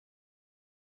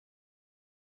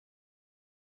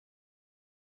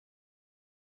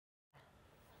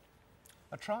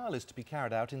A trial is to be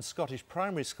carried out in Scottish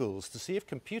primary schools to see if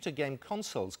computer game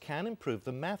consoles can improve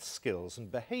the maths skills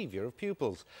and behaviour of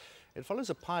pupils. It follows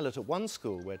a pilot at one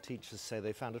school where teachers say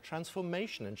they found a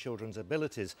transformation in children's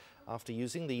abilities after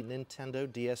using the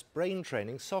Nintendo DS brain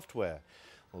training software.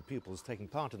 Well, pupils taking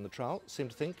part in the trial seem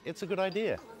to think it's a good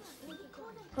idea.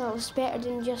 Well, it's better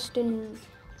than just doing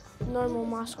normal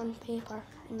maths on paper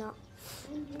and that,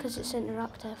 because it's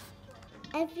interactive.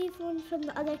 Everyone from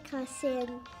the other class saying,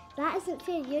 that isn't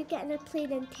fair, you're getting to play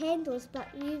Nintendos, but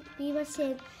we were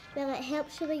saying, well, it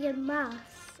helps you with your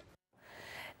maths.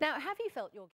 Now, have you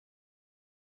felt your...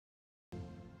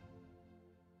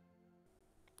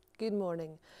 Good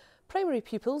morning. Primary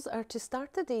pupils are to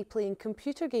start the day playing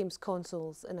computer games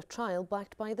consoles in a trial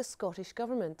backed by the Scottish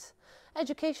Government.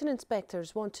 Education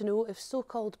inspectors want to know if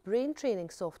so-called brain training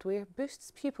software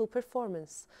boosts pupil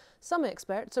performance. Some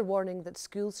experts are warning that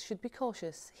schools should be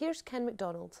cautious. Here's Ken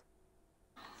MacDonald.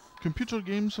 Computer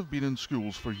games have been in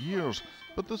schools for years,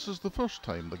 but this is the first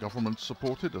time the government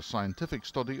supported a scientific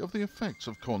study of the effects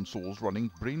of consoles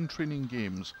running brain training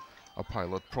games. A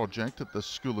pilot project at this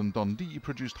school in Dundee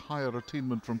produced higher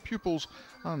attainment from pupils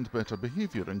and better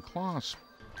behaviour in class.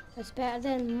 It's better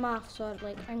than maths or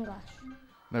like English.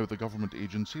 Now the government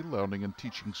agency Learning and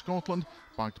Teaching Scotland,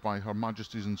 backed by Her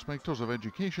Majesty's Inspectors of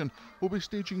Education, will be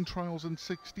staging trials in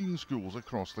 16 schools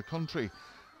across the country.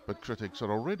 But critics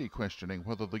are already questioning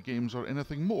whether the games are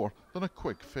anything more than a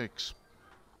quick fix.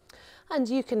 And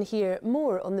you can hear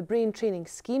more on the brain training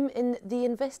scheme in The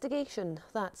Investigation.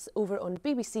 That's over on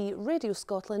BBC Radio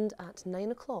Scotland at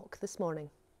 9 o'clock this morning.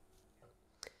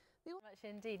 Much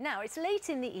indeed. Now, it's late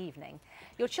in the evening.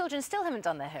 Your children still haven't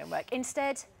done their homework.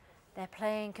 Instead, they're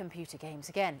playing computer games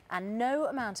again, and no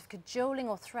amount of cajoling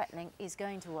or threatening is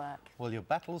going to work. Well, your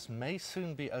battles may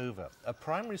soon be over. A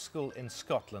primary school in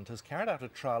Scotland has carried out a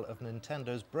trial of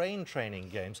Nintendo's brain training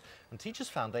games, and teachers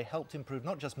found they helped improve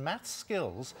not just maths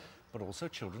skills, but also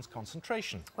children's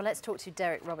concentration. Well, let's talk to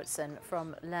Derek Robertson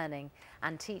from Learning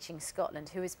and Teaching Scotland,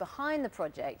 who is behind the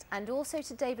project, and also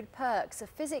to David Perks, a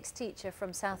physics teacher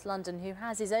from South London who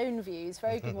has his own views.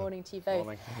 Very good morning to you both.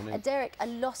 Morning. Derek, a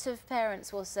lot of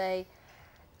parents will say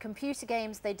computer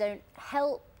games, they don't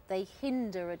help, they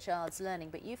hinder a child's learning,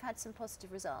 but you've had some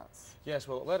positive results. Yes,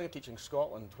 well, at Learning and Teaching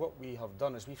Scotland, what we have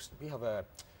done is we have an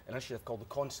initiative called the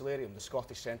Consolarium, the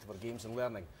Scottish Centre for Games and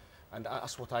Learning. And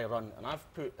that's what I run, and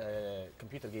I've put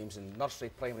computer games in nursery,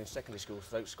 primary and secondary schools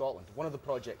throughout Scotland. One of the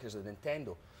projects is the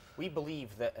Nintendo. We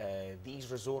believe that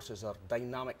these resources are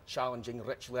dynamic, challenging,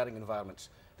 rich learning environments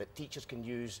that teachers can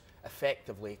use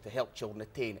effectively to help children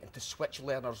attain and to switch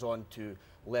learners on to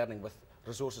learning with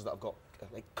resources that have got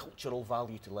like cultural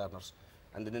value to learners.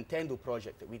 And the Nintendo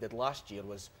project that we did last year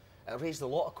it raised a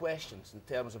lot of questions in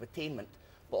terms of attainment,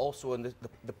 but also in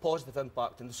the positive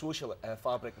impact in the social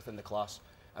fabric within the class.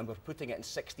 And we're putting it in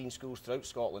 16 schools throughout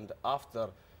Scotland after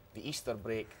the Easter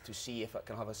break to see if it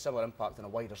can have a similar impact on a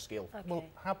wider scale. Okay. Well,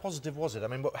 how positive was it? I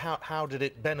mean, how did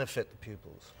it benefit the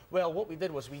pupils? Well, what we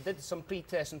did was we did some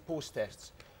pre-tests and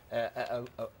post-tests,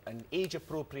 an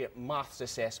age-appropriate maths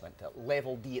assessment at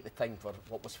level D at the time for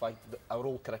what was our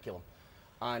old curriculum.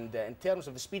 And in terms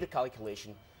of the speed of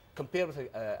calculation, compared with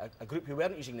a group who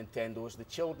weren't using Nintendos, the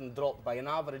children dropped by an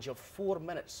average of 4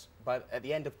 minutes at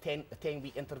the end of a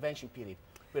 10-week intervention period,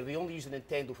 where they only use the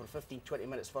Nintendo for 15-20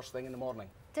 minutes first thing in the morning.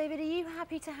 David, are you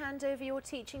happy to hand over your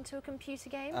teaching to a computer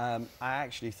game? I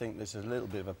actually think there's a little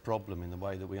bit of a problem in the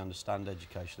way that we understand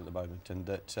education at the moment, and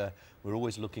that we're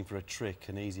always looking for a trick,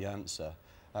 an easy answer,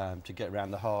 to get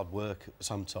around the hard work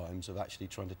sometimes of actually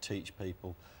trying to teach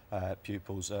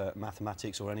pupils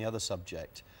mathematics or any other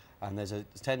subject. And there's a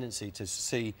tendency to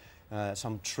see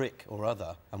some trick or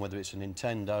other, and whether it's a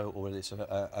Nintendo or whether it's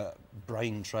a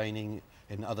brain training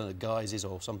in other guises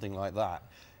or something like that,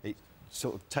 it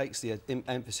sort of takes the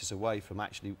emphasis away from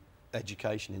actually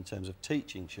education in terms of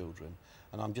teaching children.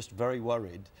 And I'm just very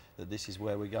worried that this is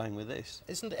where we're going with this.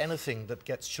 Isn't anything that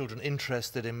gets children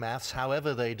interested in maths,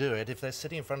 however they do it, if they're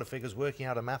sitting in front of figures working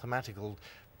out a mathematical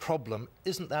problem,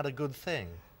 isn't that a good thing?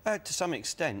 To some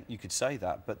extent, you could say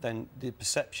that, but then the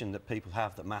perception that people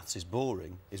have that maths is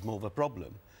boring is more of a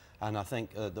problem. And I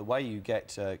think the way you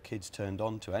get kids turned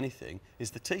on to anything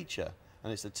is the teacher.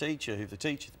 And it's the teacher, if the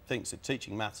teacher thinks that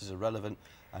teaching maths is a relevant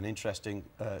and interesting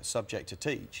subject to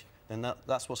teach, then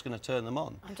that's what's going to turn them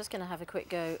on. I'm just going to have a quick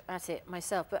go at it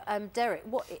myself. But Derek,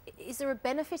 is there a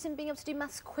benefit in being able to do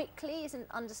maths quickly? Isn't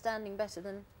understanding better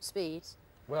than speed?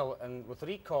 Well, and with the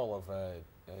recall of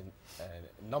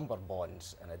number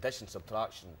bonds and addition,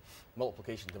 subtraction,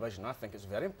 multiplication, division, I think it's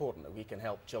very important that we can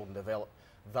help children develop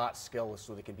that skill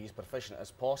so they can be as proficient as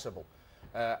possible.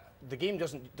 The game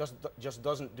just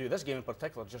doesn't do, this game in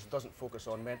particular, just doesn't focus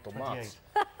on mental maths.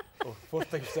 Oh, 4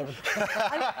 times 7. Do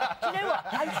you know what?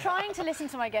 I'm trying to listen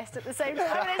to my guest at the same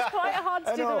time, and it's quite hard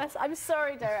to do the rest. I'm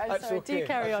sorry, Derek. I'm sorry. Okay. Do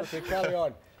carry on. Okay, carry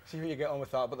on. See how you get on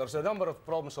with that. But there's a number of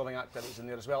problem-solving activities in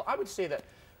there as well. I would say that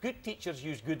good teachers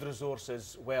use good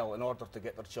resources well in order to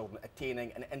get their children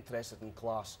attaining and interested in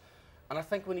class. And I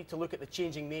think we need to look at the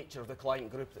changing nature of the client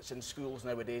group that's in schools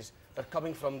nowadays. They're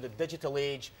coming from the digital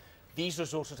age. These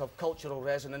resources have cultural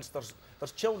resonance.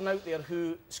 There's children out there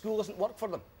who school doesn't work for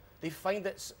them. They find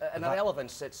it's an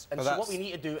irrelevance. So what we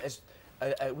need to do is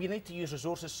we need to use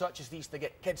resources such as these to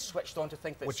get kids switched on to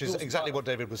think that Which is exactly what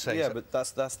David was saying. Yeah, but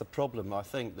that's the problem. I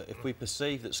think that if we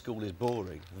perceive that school is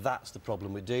boring, that's the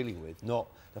problem we're dealing with, not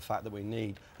the fact that we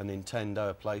need a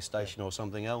Nintendo, a PlayStation or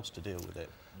something else to deal with it.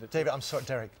 David, I'm sorry,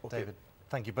 Derek, Okay. David,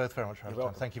 thank you both very much for having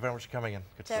time. Thank you very much for coming in.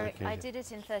 Good to see you. Derek, I did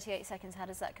it in 38 seconds. How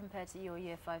does that compare to your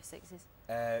year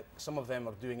 5-6s? Some of them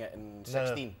are doing it in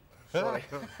 16. No. Sorry.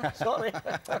 Sorry.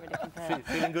 Don't really compare.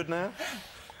 Feeling good now?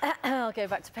 I'll go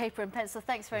back to paper and pencil.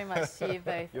 Thanks very much to you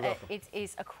both. You're welcome. It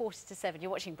is 6:45.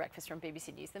 You're watching Breakfast from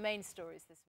BBC News. The main stories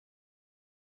this